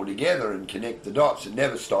put it all together and connect the dots, it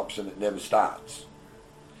never stops and it never starts.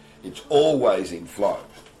 It's always in flow.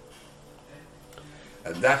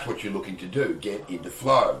 And that's what you're looking to do, get into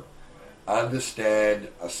flow. Understand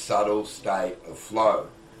a subtle state of flow.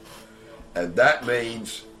 And that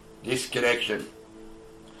means disconnection.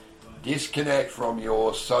 Disconnect from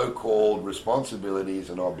your so-called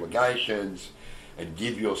responsibilities and obligations and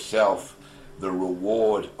give yourself the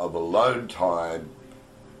reward of alone time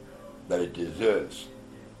that it deserves.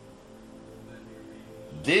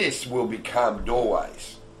 This will become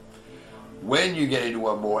doorways. When you get into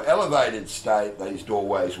a more elevated state, these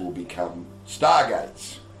doorways will become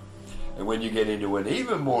stargates. And when you get into an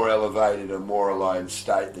even more elevated and more aligned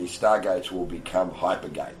state, these stargates will become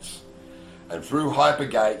hypergates. And through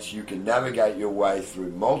hypergates, you can navigate your way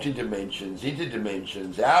through multi-dimensions,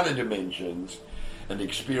 interdimensions, outer dimensions, and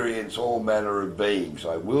experience all manner of beings.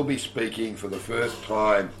 I will be speaking for the first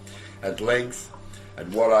time at length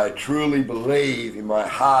and what I truly believe in my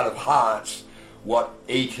heart of hearts, what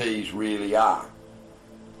ETs really are.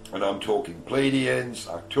 And I'm talking Pleiadians,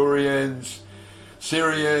 Arcturians,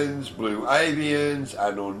 Syrians, Blue Avians,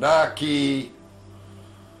 Anunnaki,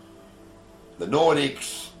 the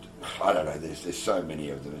Nordics. I don't know, there's so many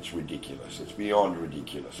of them, it's ridiculous. It's beyond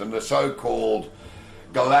ridiculous. And the so-called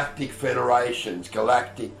galactic federations,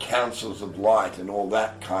 galactic councils of light and all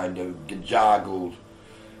that kind of gajargled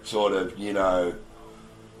sort of,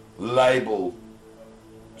 label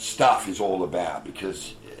stuff is all about,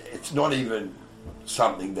 because it's not even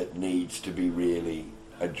something that needs to be really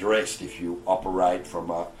addressed if you operate from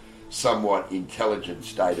a somewhat intelligent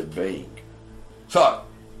state of being. So,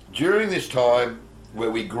 during this time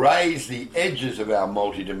where we graze the edges of our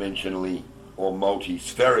multidimensionally or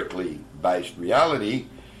multispherically based reality,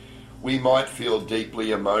 we might feel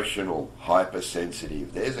deeply emotional,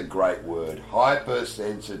 hypersensitive. There's a great word,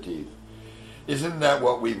 hypersensitive. Isn't that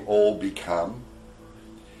what we've all become?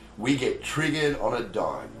 We get triggered on a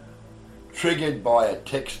dime, triggered by a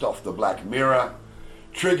text off the Black Mirror,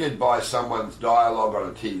 triggered by someone's dialogue on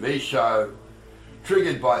a TV show,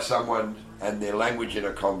 triggered by someone and their language in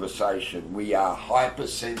a conversation. We are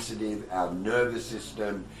hypersensitive. Our nervous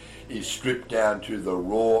system is stripped down to the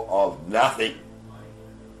raw of nothing.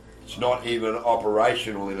 It's not even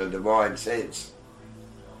operational in a divine sense.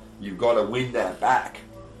 You've got to win that back.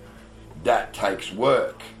 That takes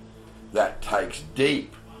work. That takes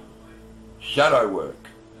deep shadow work.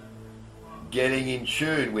 Getting in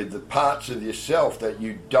tune with the parts of yourself that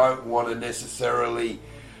you don't want to necessarily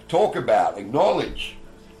talk about, acknowledge.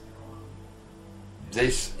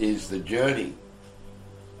 This is the journey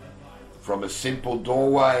from a simple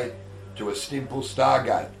doorway to a simple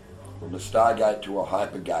stargate, from a stargate to a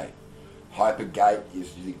hypergate. Hypergate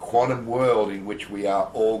is the quantum world in which we are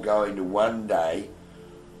all going to one day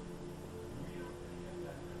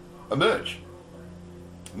emerge.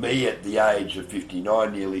 Me at the age of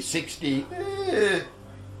 59, nearly 60,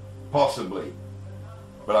 possibly.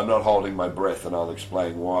 But I'm not holding my breath, and I'll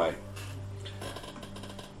explain why.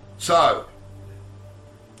 So,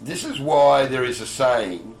 this is why there is a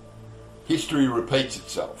saying, history repeats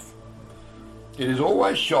itself. It has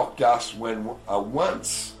always shocked us when a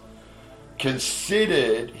once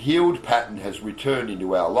considered healed pattern has returned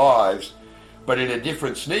into our lives, but in a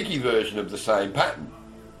different sneaky version of the same pattern.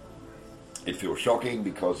 It feels shocking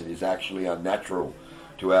because it is actually unnatural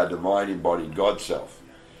to our divine embodied God self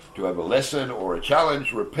to have a lesson or a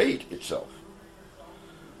challenge repeat itself.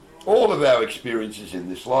 All of our experiences in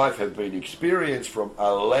this life have been experienced from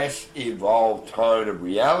a less evolved tone of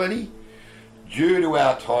reality due to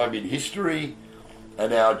our time in history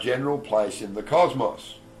and our general place in the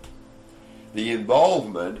cosmos. The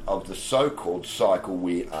involvement of the so-called cycle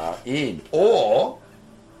we are in, or,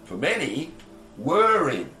 for many, were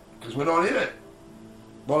in, because we're not in it.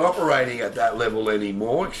 Not operating at that level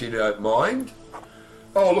anymore, because you don't mind.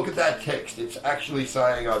 Oh, look at that text. It's actually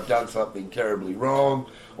saying I've done something terribly wrong,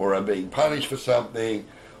 or I'm being punished for something,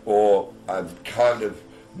 or I've kind of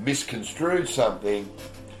misconstrued something.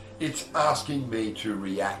 It's asking me to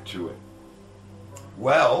react to it.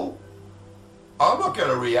 Well, I'm not going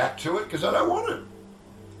to react to it because I don't want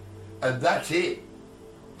to. And that's it.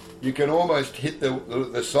 You can almost hit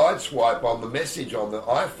the side swipe on the message on the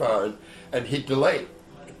iPhone and hit delete.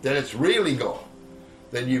 Then it's really gone.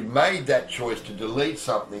 Then you've made that choice to delete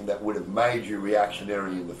something that would have made you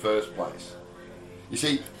reactionary in the first place. You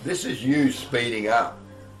see, this is you speeding up.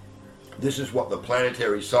 This is what the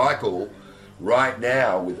planetary cycle right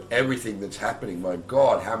now, with everything that's happening, my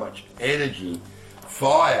God, how much energy,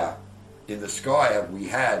 fire in the sky have we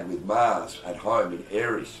had with Mars at home in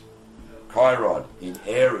Aries, Chiron in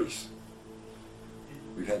Aries.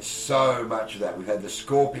 We've had so much of that. We've had the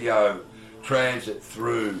Scorpio transit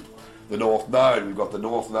through the North Node. We've got the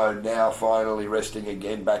North Node now finally resting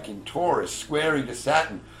again back in Taurus, squaring to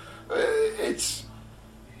Saturn. It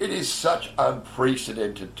is such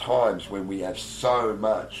unprecedented times when we have so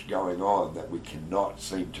much going on that we cannot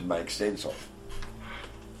seem to make sense of.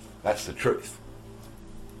 That's the truth.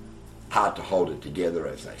 Hard to hold it together,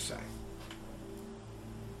 as they say.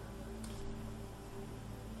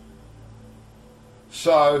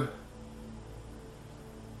 So,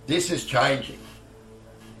 this is changing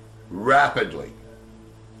rapidly.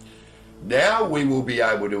 Now we will be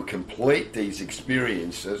able to complete these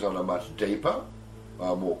experiences on a much deeper,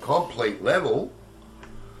 more complete level.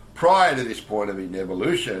 Prior to this point in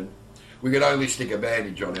evolution, we could only stick a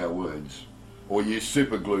bandage on our wounds or use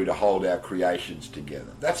super glue to hold our creations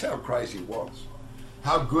together. That's how crazy it was.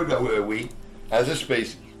 How good were we as a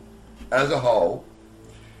species, as a whole,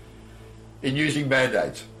 in using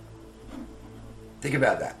band-aids? Think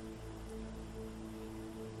about that.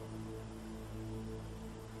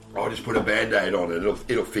 I'll just put a band-aid on it.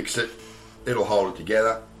 It'll fix it. It'll hold it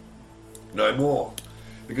together. No more.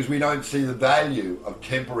 Because we don't see the value of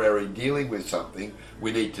temporary dealing with something.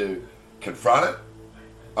 We need to confront it,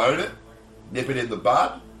 own it, nip it in the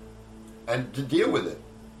bud, and to deal with it.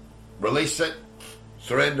 Release it,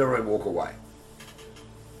 surrender, and walk away.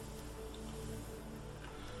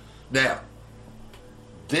 Now,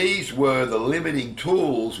 these were the limiting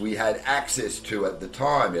tools we had access to at the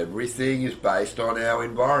time. Everything is based on our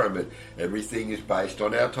environment. Everything is based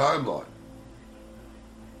on our timeline.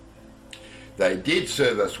 They did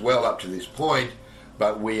serve us well up to this point,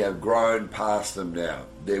 but we have grown past them now.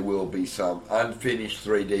 There will be some unfinished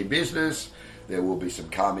 3D business. There will be some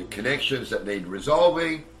karmic connections that need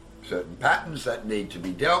resolving, certain patterns that need to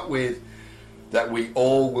be dealt with, that we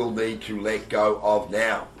all will need to let go of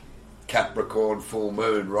now. Capricorn full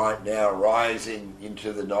moon right now rising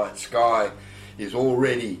into the night sky is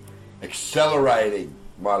already accelerating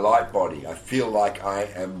my light body. I feel like I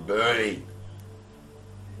am burning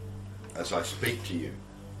as I speak to you.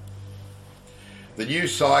 The new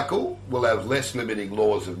cycle will have less limiting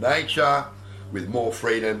laws of nature, with more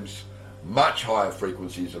freedoms, much higher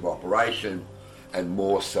frequencies of operation, and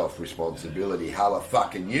more self-responsibility.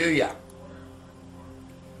 Hallelujah.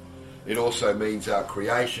 It also means our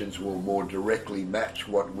creations will more directly match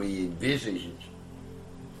what we envisage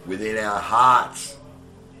within our hearts.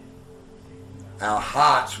 Our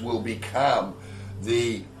hearts will become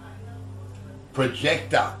the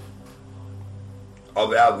projector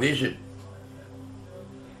of our vision.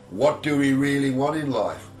 What do we really want in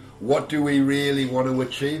life? What do we really want to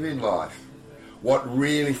achieve in life? What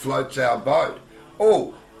really floats our boat?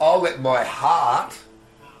 Oh, I'll let my heart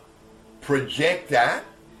project that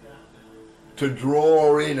to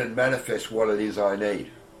draw in and manifest what it is I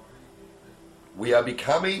need. We are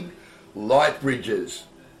becoming light bridges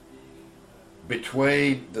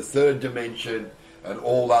between the third dimension and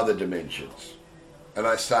all other dimensions. And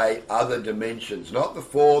I say other dimensions, not the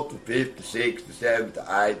fourth, the fifth, the sixth, the seventh,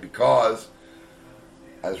 the eighth, because,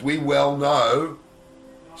 as we well know,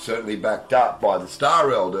 certainly backed up by the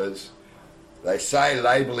Star Elders, They say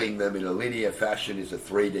labeling them in a linear fashion is a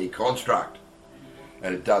 3D construct,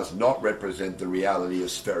 and it does not represent the reality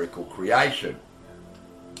of spherical creation,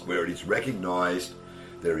 where it is recognized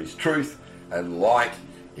there is truth and light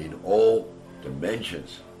in all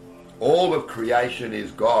dimensions. All of creation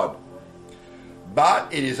is God,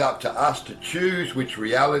 but it is up to us to choose which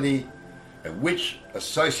reality and which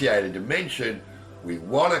associated dimension we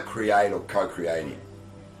want to create or co-create in.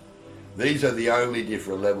 These are the only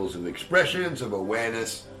different levels of expressions of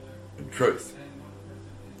awareness and truth.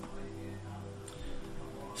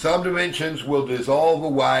 Some dimensions will dissolve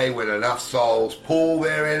away when enough souls pull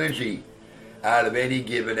their energy out of any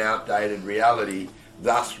given outdated reality,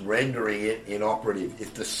 thus rendering it inoperative.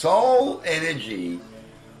 If the soul energy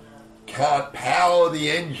can't power the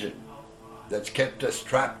engine that's kept us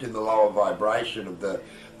trapped in the lower vibration of the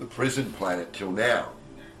prison planet till now,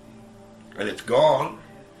 and it's gone,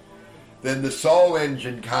 then the soul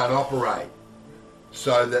engine can't operate,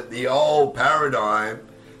 so that the old paradigm,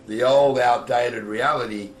 the old outdated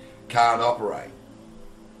reality can't operate.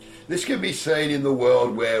 This can be seen in the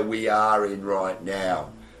world where we are in right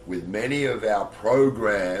now, with many of our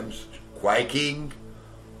programs quaking,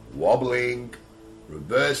 wobbling,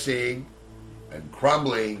 reversing, and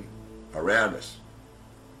crumbling around us.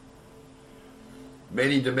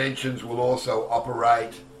 Many dimensions will also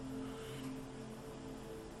operate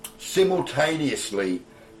simultaneously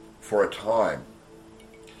for a time.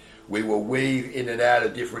 We will weave in and out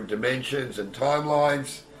of different dimensions and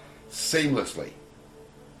timelines seamlessly.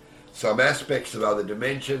 Some aspects of other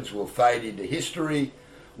dimensions will fade into history,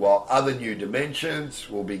 while other new dimensions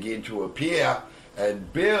will begin to appear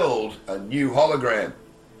and build a new hologram,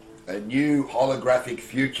 a new holographic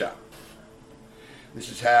future. This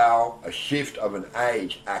is how a shift of an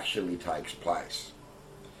age actually takes place.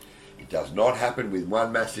 It does not happen with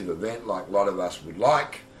one massive event like a lot of us would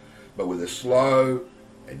like, but with a slow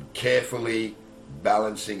and carefully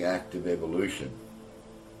balancing act of evolution.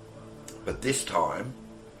 But this time,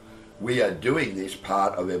 we are doing this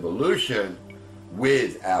part of evolution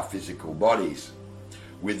with our physical bodies,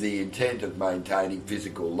 with the intent of maintaining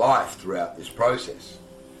physical life throughout this process.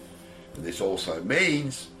 And this also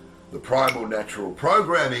means the primal natural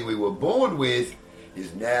programming we were born with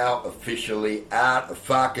is now officially out of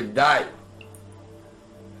fucking date.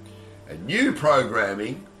 A new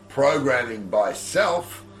programming by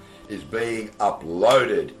self, is being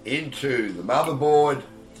uploaded into the motherboard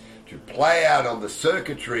to play out on the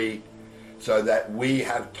circuitry so that we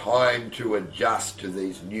have time to adjust to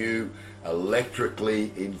these new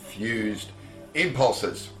electrically infused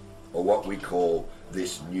impulses, or what we call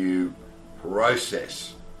this new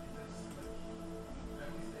process.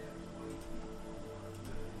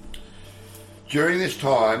 During this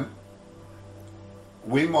time,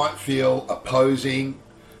 we might feel opposing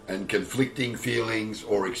and conflicting feelings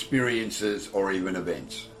or experiences or even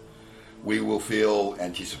events. We will feel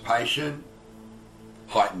anticipation,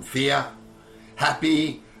 heightened fear,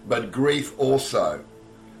 happy but grief also,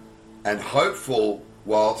 and hopeful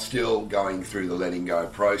while still going through the letting go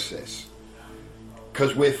process.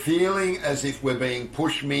 Because we're feeling as if we're being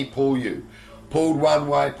push me, pull you. Pulled one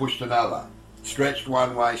way, pushed another. Stretched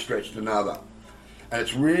one way, stretched another. And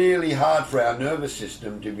it's really hard for our nervous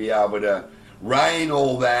system to be able to rein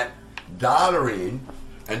all that data in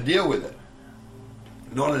and deal with it.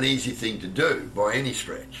 Not an easy thing to do by any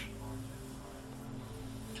stretch.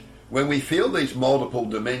 When we feel these multiple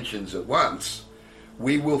dimensions at once,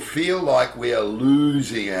 we will feel like we are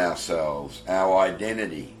losing ourselves, our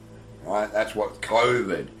identity. Right? That's what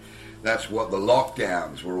COVID, that's what the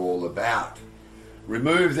lockdowns were all about.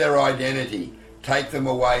 Remove their identity, take them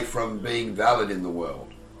away from being valid in the world.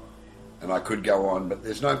 And I could go on, but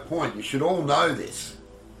there's no point. You should all know this.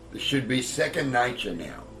 This should be second nature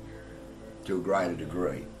now, to a greater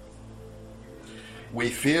degree. We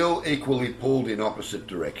feel equally pulled in opposite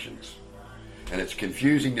directions. And it's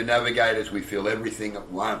confusing to navigate as we feel everything at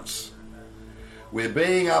once. We're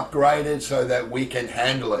being upgraded so that we can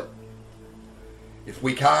handle it. If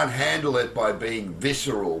we can't handle it by being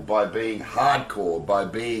visceral, by being hardcore, by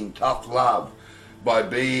being tough love, by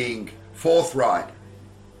being forthright,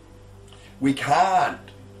 we can't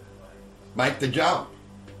make the jump.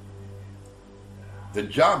 The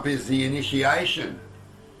jump is the initiation.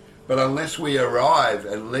 But unless we arrive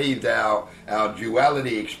and leave our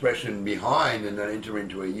duality expression behind and then enter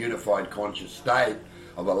into a unified conscious state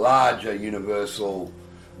of a larger universal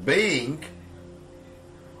being,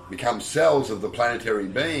 become cells of the planetary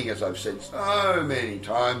being, as I've said so many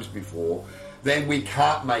times before, then we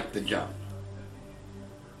can't make the jump.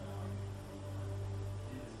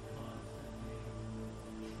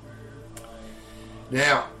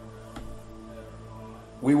 Now,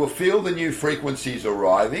 we will feel the new frequencies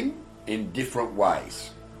arriving in different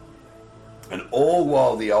ways. And all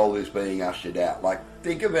while the old is being ushered out. Like,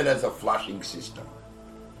 think of it as a flushing system.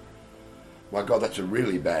 My God, that's a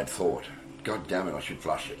really bad thought. God damn it, I should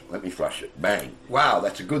flush it. Let me flush it. Bang. Wow,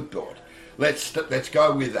 that's a good thought. Let's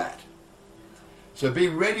go with that. So be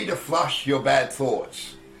ready to flush your bad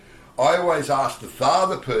thoughts. I always ask the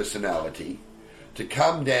Father personality to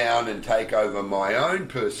come down and take over my own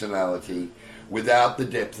personality without the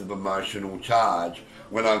depth of emotional charge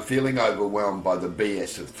when I'm feeling overwhelmed by the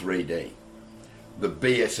BS of 3D, the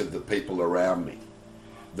BS of the people around me,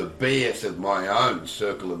 the BS of my own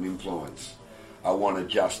circle of influence. I want to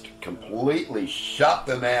just completely shut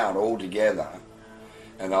them out altogether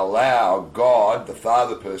and allow God, the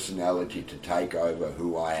Father personality, to take over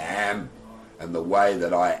who I am and the way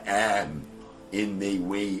that I am in the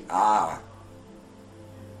we are.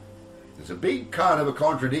 There's a big kind of a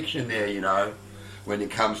contradiction there, you know, when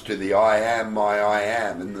it comes to the I am, my I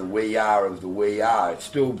am, and the we are of the we are. It's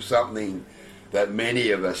still something that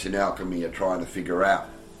many of us in alchemy are trying to figure out.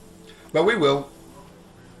 But we will,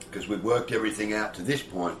 because we've worked everything out to this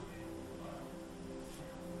point.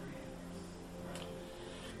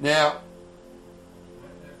 Now,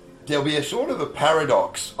 there'll be a sort of a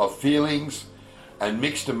paradox of feelings and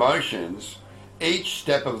mixed emotions each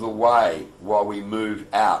step of the way while we move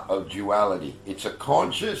out of duality. It's a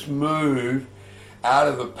conscious move out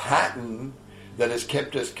of a pattern that has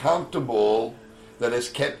kept us comfortable, that has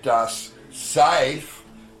kept us safe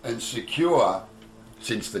and secure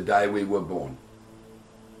since the day we were born.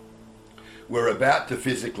 We're about to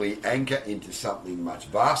physically anchor into something much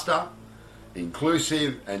vaster,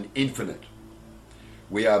 inclusive and infinite.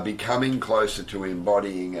 We are becoming closer to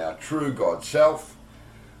embodying our true God self.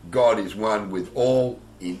 God is one with all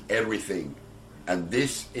in everything, and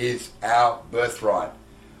this is our birthright.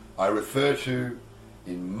 I refer to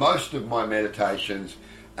in most of my meditations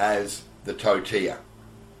as the Totia,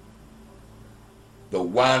 the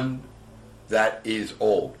one that is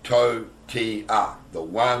all. Totia, the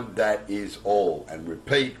one that is all. And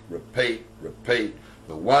repeat, repeat, repeat.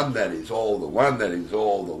 The one that is all, the one that is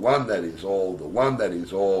all, the one that is all, the one that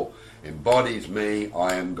is all embodies me,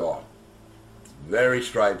 I am God. Very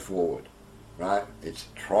straightforward, right? It's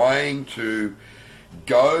trying to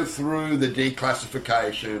go through the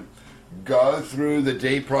declassification, go through the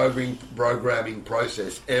deprogramming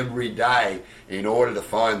process every day in order to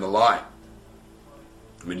find the light.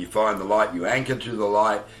 When you find the light, you anchor to the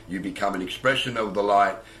light, you become an expression of the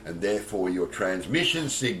light, and therefore your transmission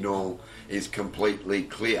signal is completely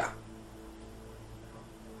clear.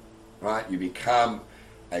 Right? You become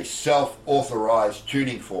a self-authorized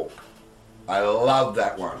tuning fork. I love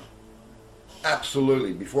that one.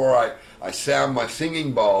 Absolutely. Before I sound my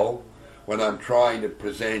singing bowl, when I'm trying to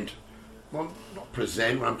present, well, not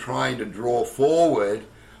present, when I'm trying to draw forward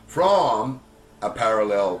from a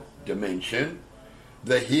parallel dimension,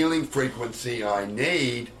 the healing frequency I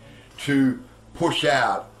need to push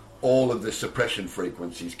out all of the suppression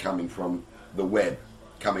frequencies coming from the web,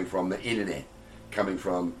 coming from the internet, coming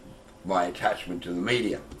from my attachment to the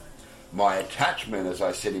media. My attachment, as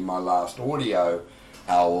I said in my last audio,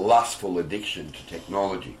 our lustful addiction to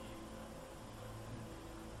technology.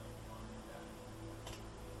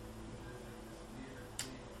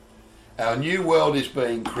 Our new world is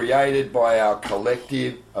being created by our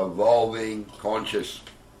collective, evolving conscious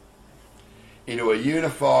into a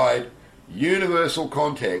unified, universal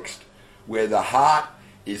context where the heart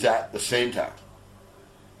is at the center.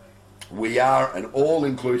 We are an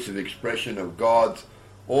all-inclusive expression of God's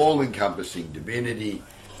all-encompassing divinity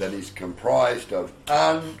that is comprised of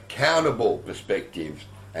uncountable perspectives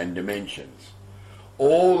and dimensions,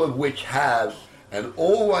 all of which have and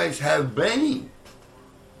always have been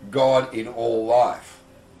God in all life.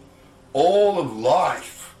 All of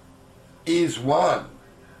life is one.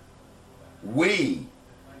 We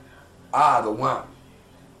are the one.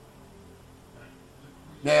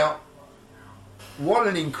 Now, what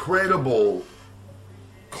an incredible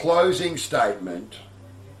closing statement,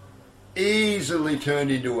 easily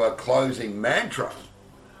turned into a closing mantra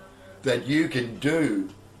that you can do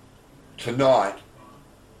tonight,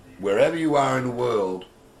 wherever you are in the world,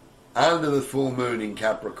 under the full moon in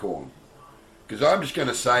Capricorn. Because I'm just going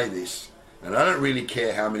to say this, and I don't really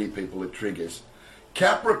care how many people it triggers.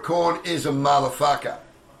 Capricorn is a motherfucker.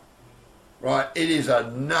 Right? It is a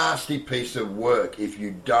nasty piece of work if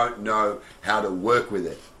you don't know how to work with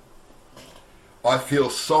it. I feel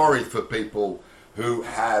sorry for people who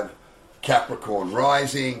have Capricorn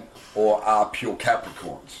rising or are pure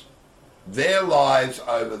Capricorns. Their lives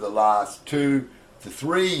over the last 2 to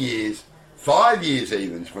 3 years, 5 years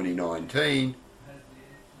even, 2019,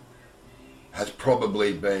 has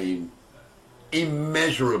probably been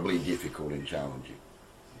immeasurably difficult and challenging.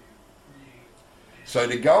 So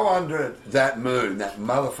to go under that moon, that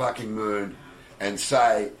motherfucking moon, and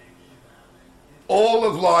say, all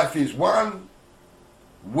of life is one,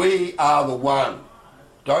 we are the one.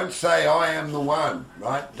 Don't say I am the one,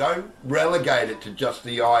 right? Don't relegate it to just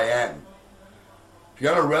the I am. If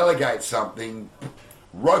you're going to relegate something,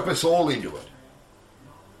 rope us all into it.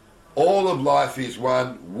 All of life is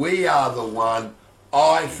one, we are the one,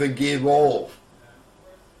 I forgive all.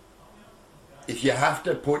 If you have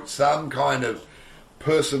to put some kind of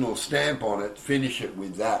personal stamp on it, finish it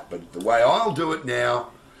with that. But the way I'll do it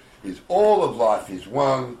now is all of life is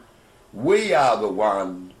one, we are the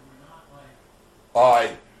one,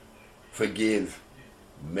 I forgive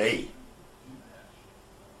me.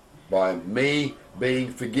 By me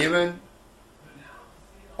being forgiven,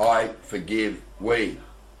 I forgive we.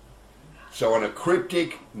 So in a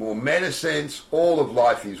cryptic, more meta sense, all of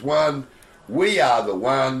life is one, we are the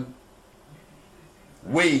one,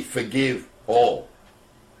 we forgive all.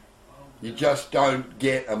 You just don't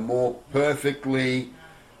get a more perfectly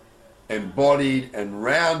embodied and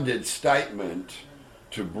rounded statement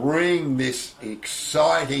to bring this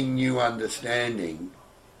exciting new understanding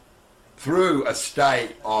through a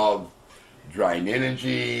state of drained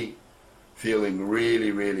energy, feeling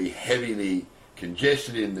really, really heavily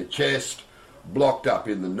congested in the chest, blocked up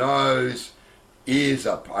in the nose, ears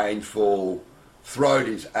are painful, throat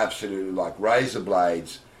is absolutely like razor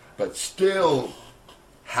blades, but still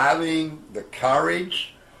having the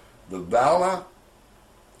courage, the valor,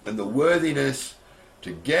 and the worthiness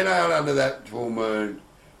to get out under that full moon,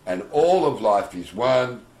 and all of life is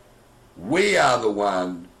one. We are the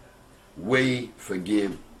one. We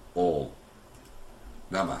forgive all.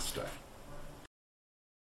 Namaste.